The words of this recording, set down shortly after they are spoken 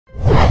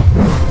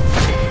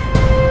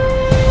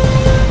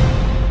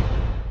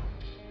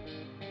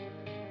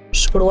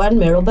shkruan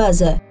me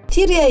robaze.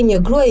 Thirrja e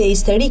një gruaje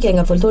histerike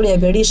nga foltorja e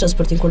Berishës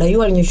për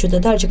t'inkurajuar një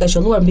qytetar që ka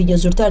qelluar mbi një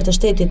zyrtar të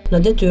shtetit në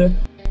detyrë,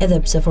 edhe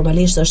pse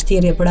formalisht është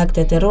thirrje për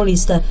akte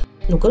terroriste,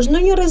 nuk është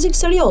ndonjë rrezik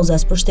serioz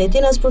as për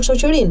shtetin as për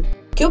shoqërinë.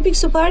 Kjo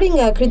pikë së pari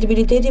nga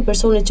kredibiliteti i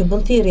personit që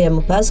bën thirrje,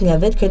 më pas nga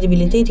vetë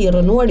kredibiliteti i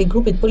rënuar i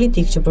grupit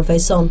politik që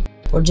përfaqëson.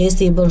 Por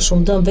gjesti i bën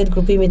shumë dëm vetë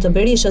grupimit të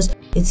Berishës,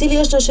 i cili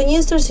është në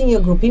shënjestër si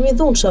një grupim i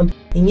dhunshëm,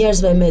 i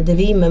njerëzve me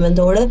devijime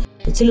mendore,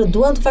 të cilët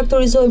duan të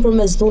faktorizojnë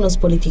përmes dhunës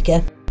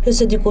politike. Jo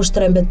se dikush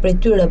trembet prej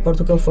tyre, por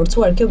duke u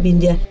forcuar kjo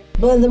bindje,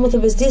 bëhen dhe më të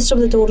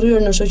bezdisshëm dhe të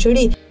urryer në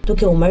shoqëri,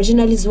 duke u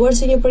marginalizuar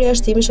si një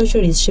përjashtim i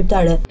shoqërisë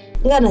shqiptare.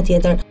 Nga ana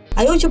tjetër,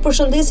 ajo që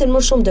përshëndesin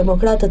më shumë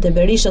demokratët e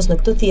Berishës në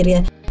këtë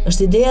thirrje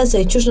është ideja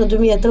se qysh në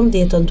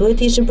 2013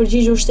 duhet ishin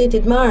përgjigjur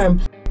shtetit me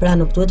armë, pra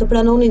nuk duhet të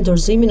pranonin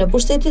dorëzimin e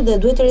pushtetit dhe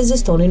duhet të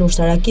rezistonin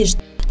ushtarakisht.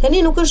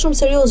 Tani nuk është shumë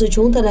serioze që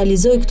unë të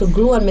analizoj këtë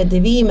gruan me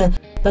devijime,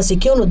 pasi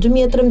kjo në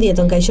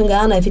 2013 ka qenë nga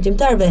ana e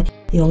fitimtarëve,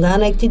 jo nga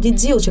ana e këtij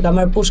ditëziu që ka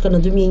marrë pushkën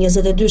në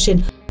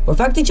 2022-shin. Por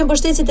fakti që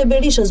mbështetësit e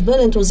Berishës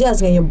bën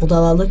entuziazm nga një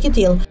budallallëk i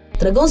tillë,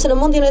 tregon se në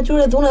mendjen e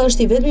tyre dhuna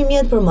është i vetmi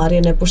mjet për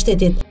marrjen e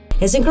pushtetit.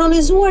 E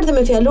sinkronizuar dhe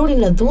me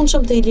fjalorin e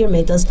dhunshëm të Ilir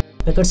Metës,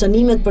 me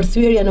kërcënimet për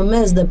thyerje në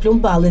mes dhe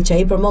plumpallit që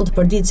ai përmend të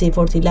përdit si i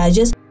fortë i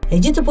lagjes, e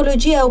gjithë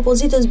apologjia e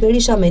opozitës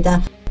Berisha Meta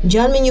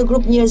ngjan me një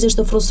grup njerëzish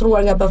të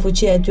frustruar nga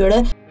pafuqia e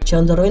tyre, që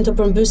ndërrojnë të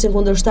përmbysin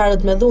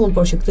kundërshtarët me dhunë,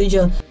 por që këtë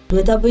gjë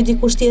duhet ta bëjë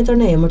dikush tjetër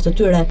në emër të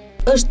tyre.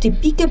 Është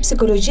tipike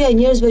psikologjia e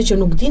njerëzve që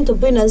nuk dinë të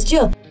bëjnë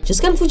asgjë, që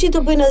s'kan fuqi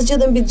të bëjnë asgjë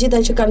dhe mbi të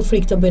gjitha që kanë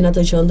frikë të bëjnë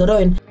atë që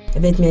ndërrojnë.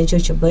 E vetmja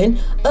gjë që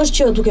bëjnë është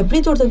që duke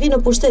pritur të vinë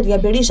në pushtet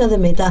nga Berisha dhe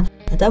Meta,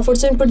 ata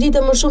forcojnë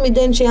përditje më shumë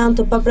idenë që janë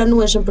të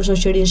papranueshëm për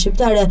shoqërinë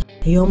shqiptare,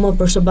 e jo më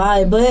për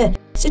SBA,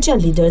 siç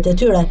janë liderët e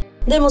tyre.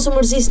 Dhe mos u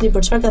mërzisni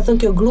për çfarë ka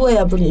thënë kjo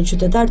gruaja për një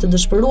qytetar të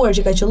dëshpëruar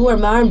që ka qelluar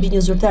me armë mbi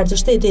një zyrtar të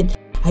shtetit.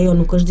 Ajo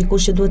nuk është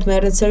dikush që duhet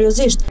merret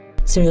seriozisht.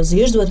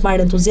 Seriozisht duhet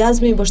marrë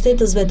entuziazmi i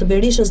mbështetësve të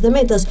Berishës dhe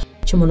Metës,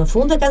 që më në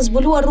fund e kanë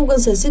zbuluar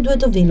rrugën se si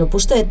duhet të vinë në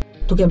pushtet,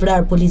 duke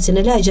vrarë policin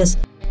e lagjes.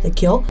 Dhe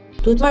kjo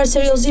duhet marrë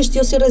seriozisht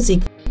jo si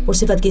rrezik, por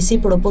si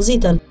fatkeqësi për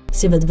opozitën,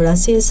 si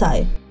vetvrasje e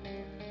saj.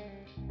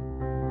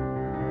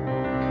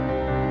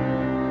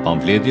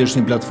 Pamfleti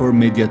është një platformë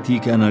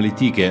mediatike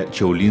analitike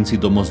që u lind si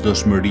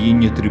domosdoshmëri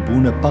një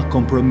tribune pa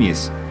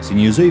kompromis, si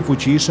një zë i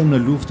fuqishëm në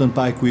luftën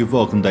pa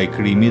ekuivok ndaj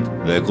krimit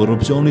dhe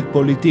korrupsionit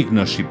politik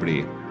në Shqipëri.